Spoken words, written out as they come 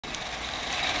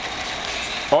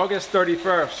August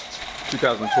 31st,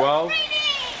 2012.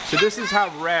 So this is how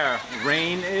rare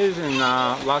rain is in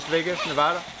Las Vegas,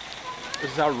 Nevada.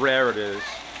 This is how rare it is.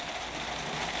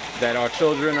 That our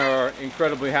children are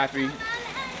incredibly happy,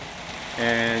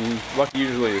 and Lucky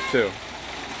usually is too.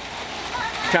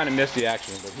 Kind of missed the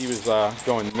action, but he was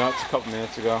going nuts a couple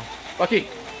minutes ago. Lucky,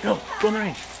 go in the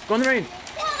rain, go in the rain.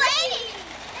 It's raining.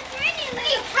 It's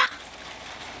raining.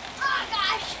 Oh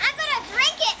gosh, I'm gonna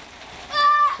drink it.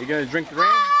 You gonna drink the rain?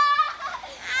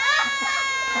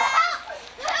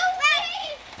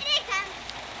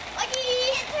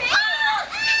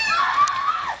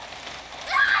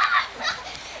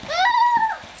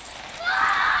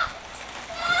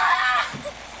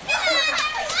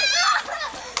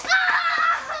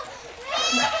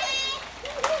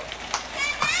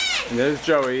 And there's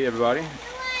Joey, everybody.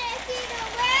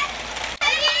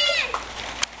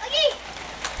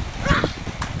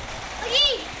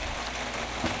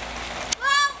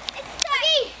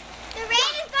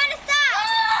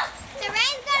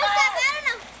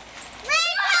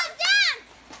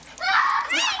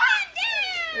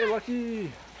 Hey,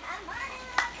 Lucky.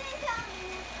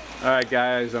 Alright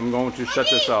guys, I'm going to shut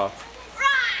this off.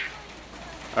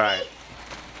 Alright.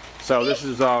 So this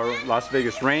is our Las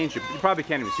Vegas range. You probably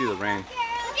can't even see the rain.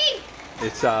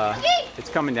 It's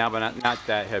coming down, but not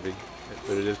that heavy.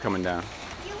 But it is coming down.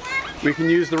 We can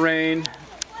use the rain.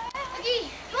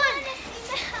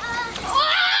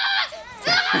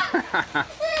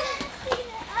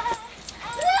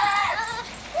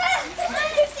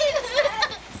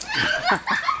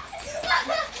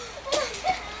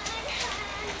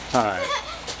 All right.